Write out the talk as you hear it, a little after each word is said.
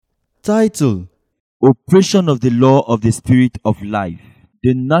title, Operation of the Law of the Spirit of Life.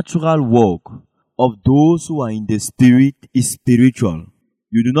 The natural work of those who are in the Spirit is spiritual.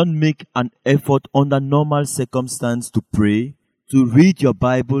 You do not make an effort under normal circumstance to pray, to read your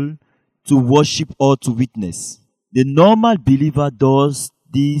Bible, to worship or to witness. The normal believer does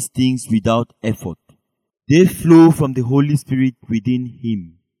these things without effort. They flow from the Holy Spirit within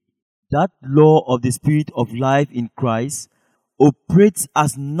him. That law of the Spirit of life in Christ operates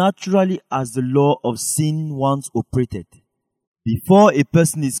as naturally as the law of sin once operated. Before a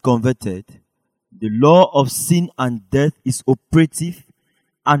person is converted, the law of sin and death is operative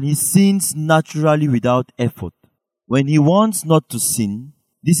and he sins naturally without effort. When he wants not to sin,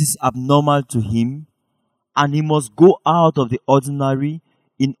 this is abnormal to him and he must go out of the ordinary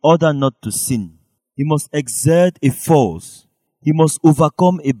in order not to sin. He must exert a force. He must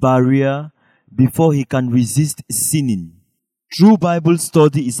overcome a barrier before he can resist sinning. True Bible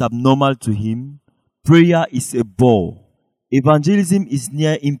study is abnormal to him. Prayer is a bore. Evangelism is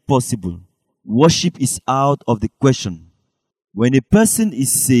near impossible. Worship is out of the question. When a person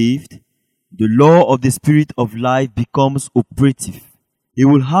is saved, the law of the Spirit of life becomes operative. He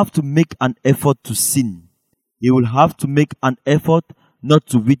will have to make an effort to sin. He will have to make an effort not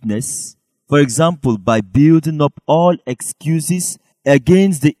to witness. For example, by building up all excuses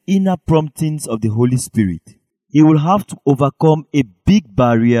against the inner promptings of the Holy Spirit. He will have to overcome a big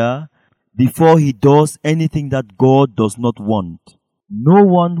barrier before he does anything that God does not want. No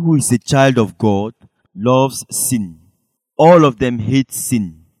one who is a child of God loves sin. All of them hate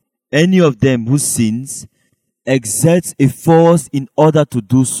sin. Any of them who sins exerts a force in order to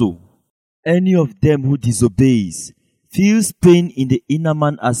do so. Any of them who disobeys feels pain in the inner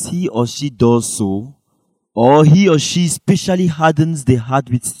man as he or she does so, or he or she specially hardens the heart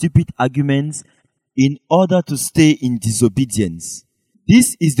with stupid arguments in order to stay in disobedience.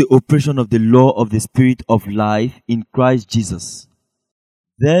 This is the operation of the law of the Spirit of life in Christ Jesus.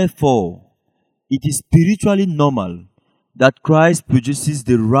 Therefore, it is spiritually normal that Christ produces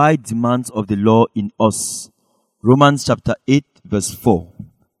the right demands of the law in us. Romans chapter 8 verse 4.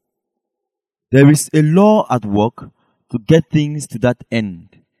 There is a law at work to get things to that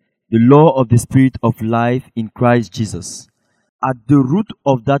end. The law of the Spirit of life in Christ Jesus. At the root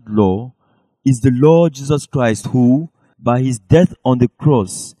of that law is the Lord Jesus Christ who, by his death on the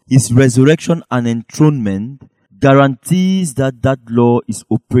cross, his resurrection and enthronement, guarantees that that law is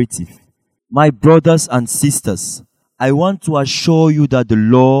operative. My brothers and sisters, I want to assure you that the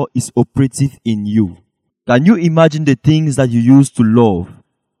law is operative in you. Can you imagine the things that you used to love,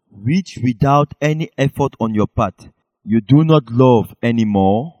 which without any effort on your part, you do not love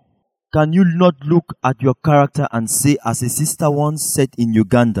anymore? Can you not look at your character and say, as a sister once said in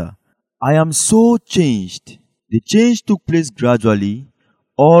Uganda, I am so changed. The change took place gradually,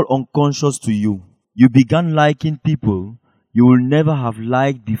 all unconscious to you. You began liking people you will never have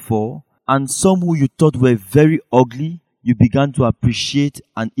liked before, and some who you thought were very ugly, you began to appreciate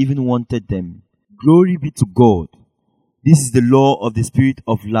and even wanted them. Glory be to God. This is the law of the Spirit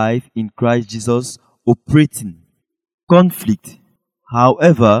of life in Christ Jesus operating. Conflict.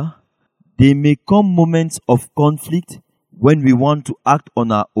 However, there may come moments of conflict when we want to act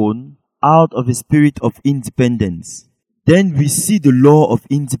on our own out of a spirit of independence. Then we see the law of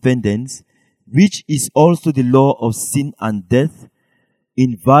independence, which is also the law of sin and death,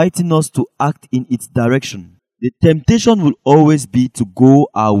 inviting us to act in its direction. The temptation will always be to go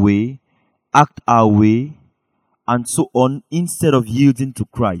our way, act our way, and so on instead of yielding to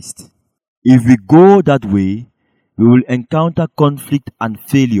Christ. If we go that way, we will encounter conflict and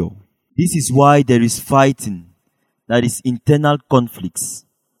failure. This is why there is fighting, that is internal conflicts.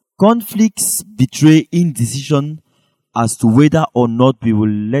 Conflicts betray indecision as to whether or not we will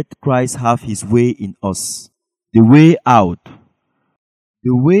let Christ have his way in us. The way out.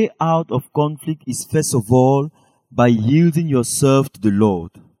 The way out of conflict is first of all by yielding yourself to the Lord.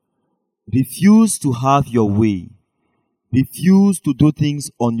 Refuse to have your way. Refuse to do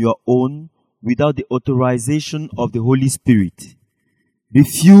things on your own without the authorization of the Holy Spirit.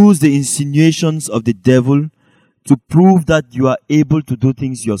 Refuse the insinuations of the devil to prove that you are able to do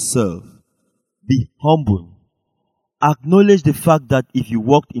things yourself. Be humble. Acknowledge the fact that if you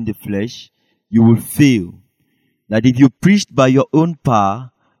walked in the flesh, you will fail. That if you preached by your own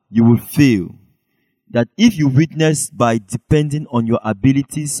power, you will fail. That if you witnessed by depending on your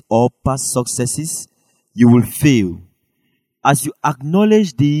abilities or past successes, you will fail. As you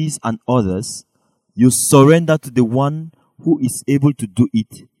acknowledge these and others, you surrender to the one who is able to do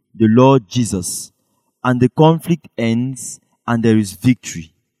it, the Lord Jesus, and the conflict ends and there is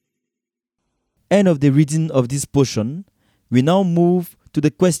victory. End of the reading of this portion. We now move to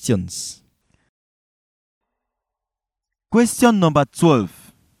the questions. Question number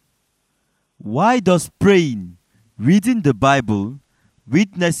 12. Why does praying, reading the Bible,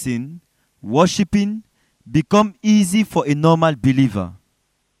 witnessing, worshiping become easy for a normal believer?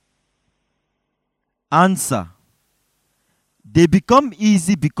 Answer. They become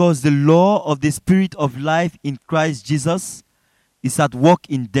easy because the law of the Spirit of life in Christ Jesus is at work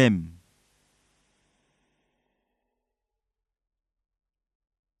in them.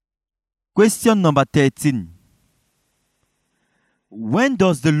 Question number 13. When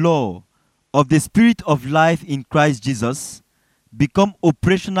does the law of the Spirit of life in Christ Jesus become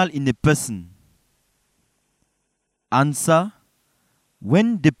operational in a person? Answer.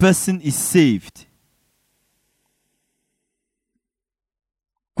 When the person is saved.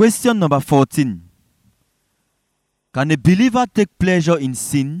 Question number 14. Can a believer take pleasure in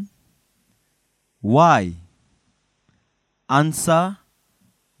sin? Why? Answer.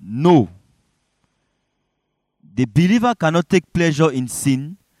 No. The believer cannot take pleasure in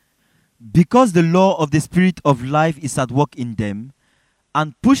sin because the law of the Spirit of life is at work in them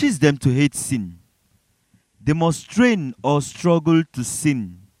and pushes them to hate sin. They must strain or struggle to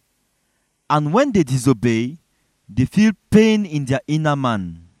sin. And when they disobey, they feel pain in their inner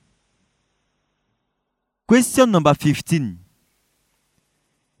man. Question number 15.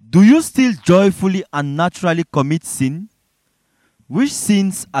 Do you still joyfully and naturally commit sin? Which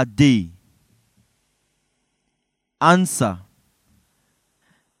sins are they? Answer.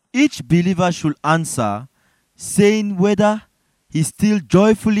 Each believer should answer saying whether he still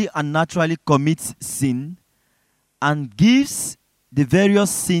joyfully and naturally commits sin and gives the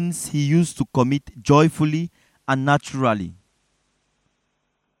various sins he used to commit joyfully and naturally.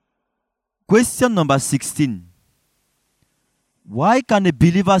 Question number 16. Why can a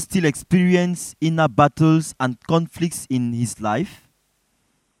believer still experience inner battles and conflicts in his life?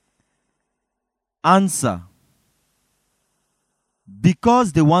 Answer.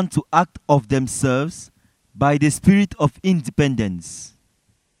 Because they want to act of themselves by the spirit of independence.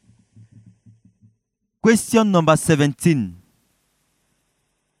 Question number 17.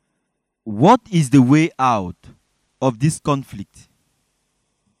 What is the way out of this conflict?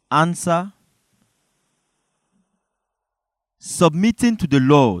 Answer. Submitting to the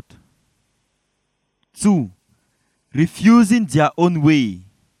Lord. 2. Refusing their own way.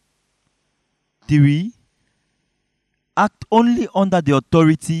 3. Act only under the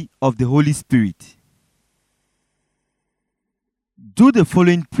authority of the Holy Spirit. Do the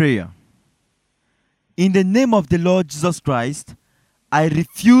following prayer. In the name of the Lord Jesus Christ, I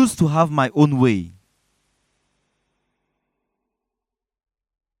refuse to have my own way.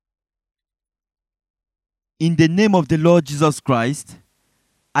 In the name of the Lord Jesus Christ,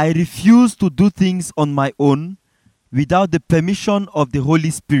 I refuse to do things on my own without the permission of the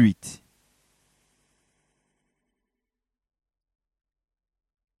Holy Spirit.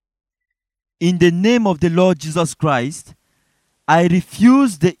 In the name of the Lord Jesus Christ, I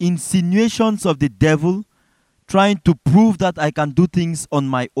refuse the insinuations of the devil trying to prove that I can do things on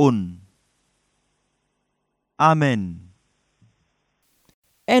my own. Amen.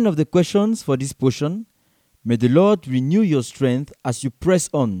 End of the questions for this portion. May the Lord renew your strength as you press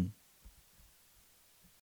on.